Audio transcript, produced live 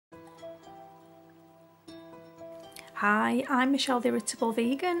Hi, I'm Michelle the Irritable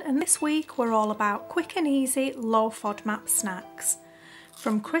Vegan, and this week we're all about quick and easy low FODMAP snacks.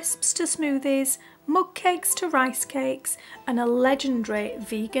 From crisps to smoothies, mug cakes to rice cakes, and a legendary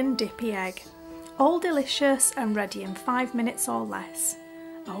vegan dippy egg. All delicious and ready in 5 minutes or less.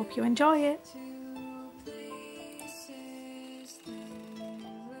 I hope you enjoy it.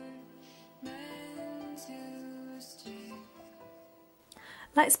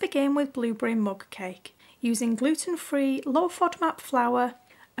 Let's begin with blueberry mug cake. Using gluten-free, low FODMAP flour,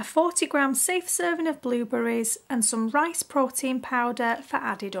 a 40g safe serving of blueberries and some rice protein powder for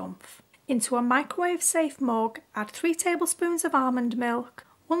added oomph. Into a microwave-safe mug, add 3 tablespoons of almond milk,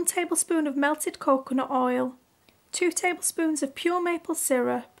 1 tablespoon of melted coconut oil, 2 tablespoons of pure maple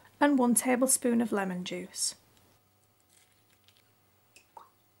syrup and 1 tablespoon of lemon juice.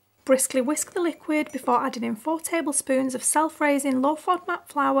 Briskly whisk the liquid before adding in 4 tablespoons of self-raising low FODMAP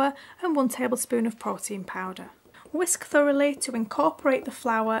flour and 1 tablespoon of protein powder. Whisk thoroughly to incorporate the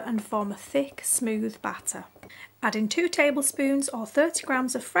flour and form a thick, smooth batter. Add in 2 tablespoons or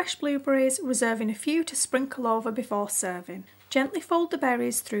 30g of fresh blueberries, reserving a few to sprinkle over before serving. Gently fold the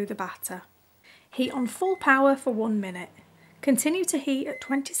berries through the batter. Heat on full power for 1 minute. Continue to heat at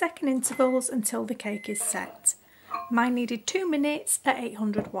 20-second intervals until the cake is set. Mine needed 2 minutes at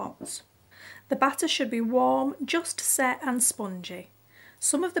 800 watts. The batter should be warm, just set and spongy.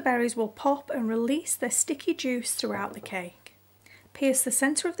 Some of the berries will pop and release their sticky juice throughout the cake. Pierce the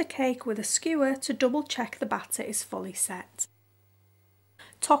centre of the cake with a skewer to double check the batter is fully set.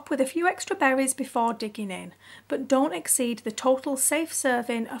 Top with a few extra berries before digging in, but don't exceed the total safe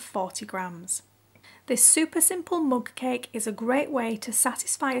serving of 40g. This super simple mug cake is a great way to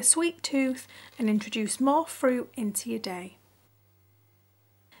satisfy a sweet tooth and introduce more fruit into your day.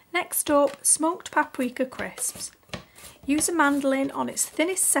 Next up, smoked paprika crisps. Use a mandolin on its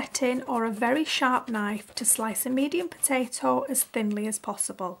thinnest setting or a very sharp knife to slice a medium potato as thinly as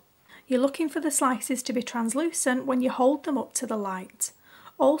possible. You're looking for the slices to be translucent when you hold them up to the light.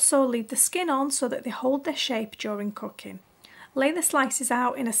 Also leave the skin on so that they hold their shape during cooking. Lay the slices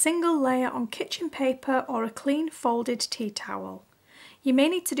out in a single layer on kitchen paper or a clean folded tea towel. You may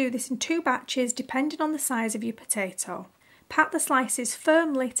need to do this in 2 batches depending on the size of your potato. Pat the slices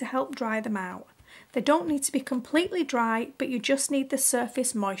firmly to help dry them out. They don't need to be completely dry, but you just need the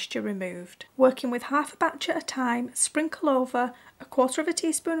surface moisture removed. Working with half a batch at a time, sprinkle over 1/4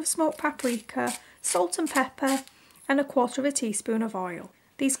 teaspoon of smoked paprika, salt and pepper, and 1/4 teaspoon of oil.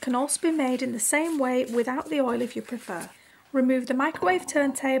 These can also be made in the same way without the oil if you prefer. Remove the microwave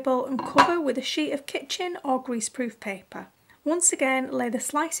turntable and cover with a sheet of kitchen or greaseproof paper. Once again, lay the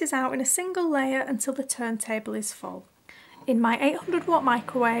slices out in a single layer until the turntable is full. In my 800-watt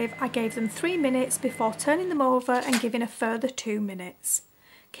microwave, I gave them 3 minutes before turning them over and giving a further 2 minutes.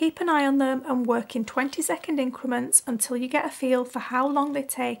 Keep an eye on them and work in 20-second increments until you get a feel for how long they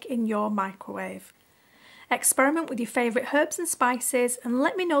take in your microwave. Experiment with your favourite herbs and spices and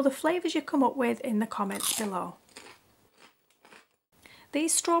let me know the flavours you come up with in the comments below.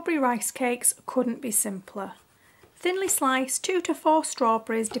 These strawberry rice cakes couldn't be simpler. Thinly slice 2 to 4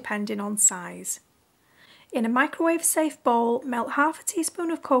 strawberries depending on size. In a microwave safe bowl, melt half a teaspoon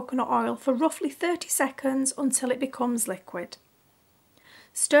of coconut oil for roughly 30 seconds until it becomes liquid.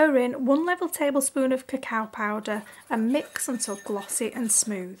 Stir in 1 level tablespoon of cacao powder and mix until glossy and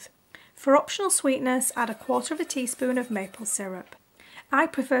smooth. For optional sweetness, add 1/4 teaspoon of maple syrup. I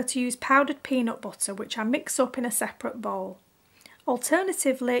prefer to use powdered peanut butter, which I mix up in a separate bowl.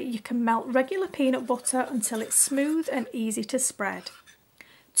 Alternatively, you can melt regular peanut butter until it's smooth and easy to spread.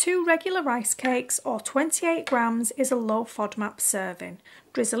 2 regular rice cakes or 28g is a low FODMAP serving.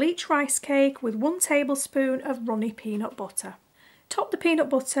 Drizzle each rice cake with 1 tablespoon of runny peanut butter. Top the peanut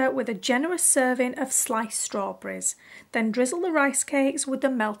butter with a generous serving of sliced strawberries, then drizzle the rice cakes with the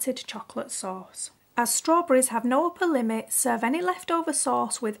melted chocolate sauce. As strawberries have no upper limit, serve any leftover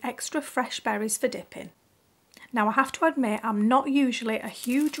sauce with extra fresh berries for dipping. Now I have to admit I'm not usually a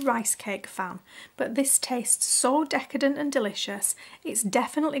huge rice cake fan, but this tastes so decadent and delicious, it's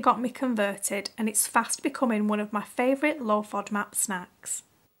definitely got me converted and it's fast becoming one of my favourite low FODMAP snacks.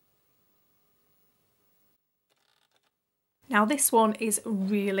 Now this one is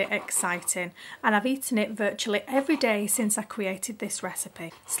really exciting and I've eaten it virtually every day since I created this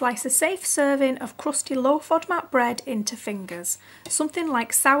recipe. Slice a safe serving of crusty low FODMAP bread into fingers. Something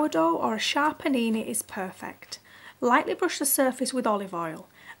like sourdough or a sharp panini is perfect. Lightly brush the surface with olive oil.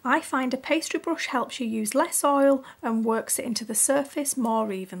 I find a pastry brush helps you use less oil and works it into the surface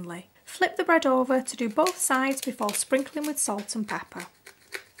more evenly. Flip the bread over to do both sides before sprinkling with salt and pepper.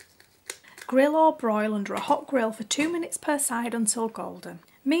 Grill or broil under a hot grill for 2 minutes per side until golden.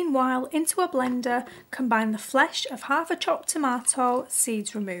 Meanwhile, into a blender, combine the flesh of half a chopped tomato,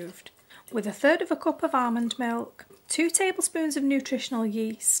 seeds removed, with 1/3 cup of almond milk, 2 tablespoons of nutritional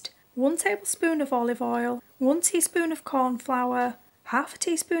yeast, 1 tablespoon of olive oil, 1 teaspoon of corn flour, half a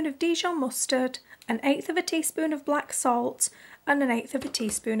teaspoon of Dijon mustard, 1/8 teaspoon of black salt, and 1/8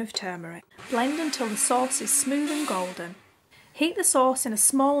 teaspoon of turmeric. Blend until the sauce is smooth and golden. Heat the sauce in a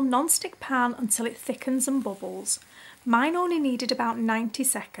small non-stick pan until it thickens and bubbles. Mine only needed about 90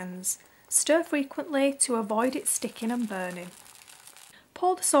 seconds. Stir frequently to avoid it sticking and burning.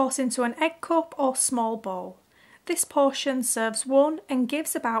 Pour the sauce into an egg cup or small bowl. This portion serves 1 and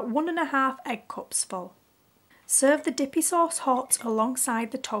gives about 1½ egg cups full. Serve the dippy sauce hot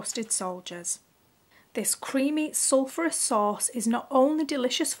alongside the toasted soldiers. This creamy, sulphurous sauce is not only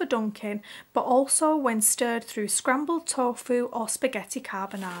delicious for dunking, but also when stirred through scrambled tofu or spaghetti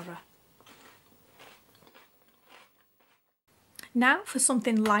carbonara. Now for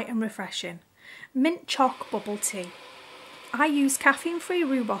something light and refreshing. Mint Choc bubble tea. I use caffeine-free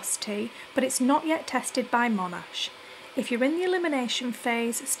rooibos tea, but it's not yet tested by Monash. If you're in the elimination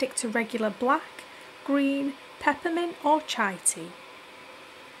phase, stick to regular black, green, peppermint or chai tea.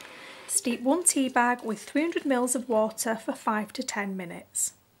 Steep 1 tea bag with 300 ml of water for 5 to 10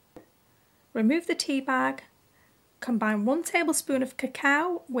 minutes. Remove the tea bag. Combine 1 tablespoon of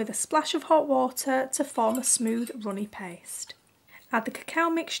cacao with a splash of hot water to form a smooth, runny paste. Add the cacao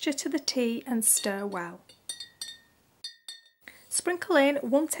mixture to the tea and stir well. Sprinkle in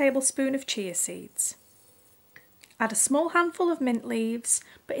 1 tablespoon of chia seeds. Add a small handful of mint leaves,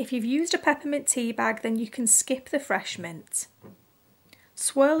 but if you've used a peppermint tea bag then you can skip the fresh mint.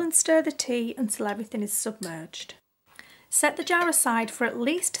 Swirl and stir the tea until everything is submerged. Set the jar aside for at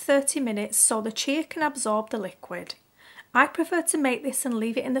least 30 minutes so the chia can absorb the liquid. I prefer to make this and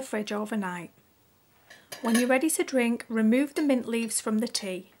leave it in the fridge overnight. When you're ready to drink, remove the mint leaves from the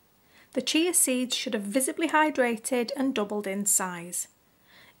tea. The chia seeds should have visibly hydrated and doubled in size.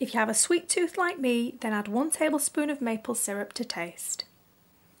 If you have a sweet tooth like me, then add 1 tablespoon of maple syrup to taste.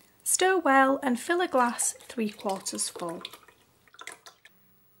 Stir well and fill a glass 3/4 full.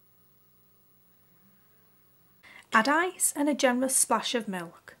 Add ice and a generous splash of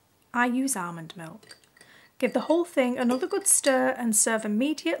milk. I use almond milk. Give the whole thing another good stir and serve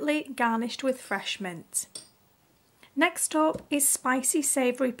immediately, garnished with fresh mint. Next up is spicy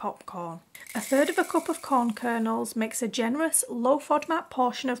savoury popcorn. 1/3 cup of corn kernels makes a generous low FODMAP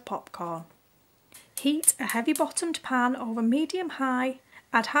portion of popcorn. Heat a heavy bottomed pan over medium-high,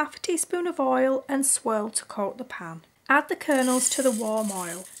 add half a teaspoon of oil and swirl to coat the pan. Add the kernels to the warm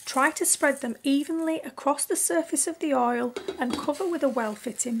oil. Try to spread them evenly across the surface of the oil and cover with a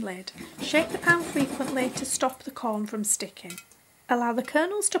well-fitting lid. Shake the pan frequently to stop the corn from sticking. Allow the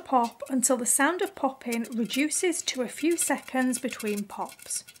kernels to pop until the sound of popping reduces to a few seconds between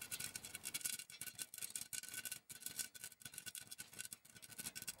pops.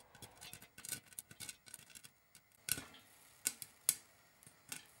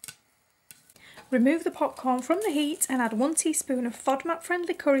 Remove the popcorn from the heat and add 1 teaspoon of FODMAP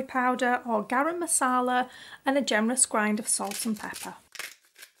friendly curry powder or garam masala and a generous grind of salt and pepper.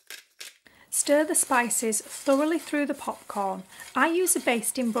 Stir the spices thoroughly through the popcorn. I use a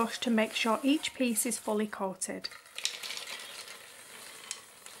basting brush to make sure each piece is fully coated.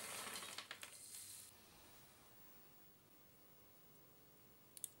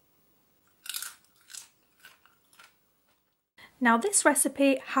 Now this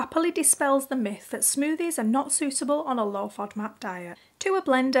recipe happily dispels the myth that smoothies are not suitable on a low FODMAP diet. To a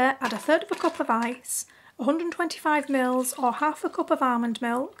blender, add 1/3 cup of ice, 125 ml or half a cup of almond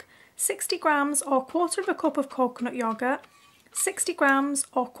milk, 60 grams or 1/4 cup of coconut yogurt, 60 grams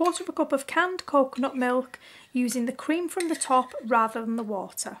or 1/4 cup of canned coconut milk, using the cream from the top rather than the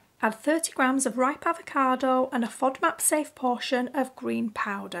water. Add 30 grams of ripe avocado and a FODMAP safe portion of green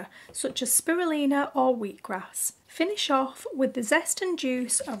powder, such as spirulina or wheatgrass. Finish off with the zest and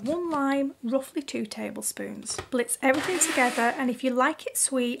juice of 1 lime, roughly 2 tablespoons. Blitz everything together, and if you like it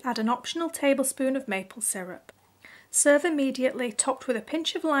sweet, add an optional tablespoon of maple syrup. Serve immediately, topped with a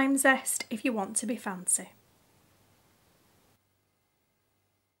pinch of lime zest if you want to be fancy.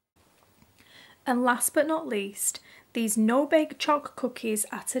 And last but not least, these no-bake Choc cookies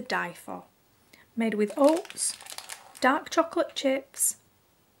are to die for. Made with oats, dark chocolate chips,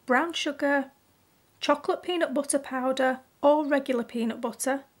 brown sugar, chocolate peanut butter powder or regular peanut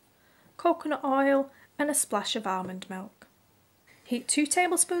butter, coconut oil and a splash of almond milk. Heat 2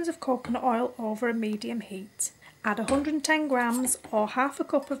 tablespoons of coconut oil over a medium heat. Add 110 grams or half a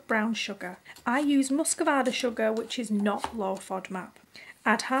cup of brown sugar. I use muscovado sugar, which is not low FODMAP.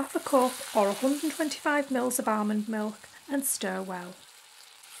 Add half a cup or 125 ml of almond milk and stir well.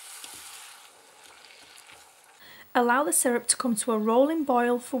 Allow the syrup to come to a rolling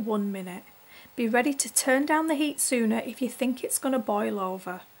boil for 1 minute. Be ready to turn down the heat sooner if you think it's going to boil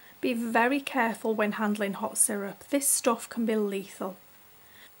over. Be very careful when handling hot syrup. This stuff can be lethal.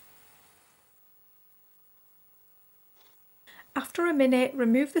 After a minute,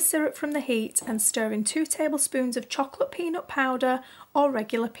 remove the syrup from the heat and stir in 2 tablespoons of chocolate peanut powder or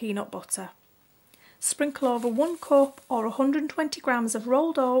regular peanut butter. Sprinkle over 1 cup or 120 grams of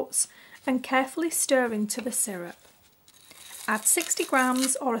rolled oats and carefully stir into the syrup. Add 60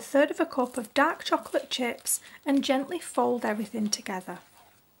 grams or 1/3 cup of dark chocolate chips and gently fold everything together.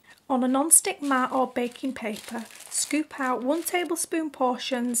 On a non-stick mat or baking paper, scoop out 1 tablespoon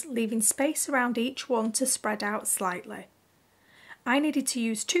portions, leaving space around each one to spread out slightly. I needed to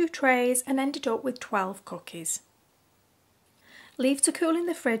use 2 trays and ended up with 12 cookies. Leave to cool in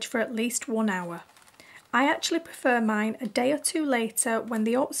the fridge for at least 1 hour. I actually prefer mine a day or 2 later when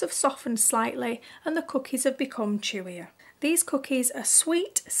the oats have softened slightly and the cookies have become chewier. These cookies are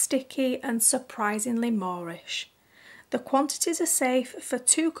sweet, sticky and surprisingly Moorish. The quantities are safe for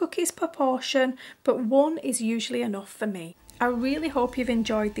 2 cookies per portion, but 1 is usually enough for me. I really hope you've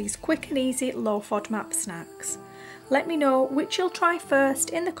enjoyed these quick and easy low FODMAP snacks. Let me know which you'll try first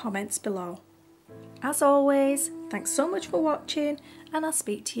in the comments below. As always, thanks so much for watching and I'll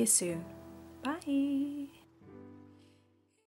speak to you soon. Bye!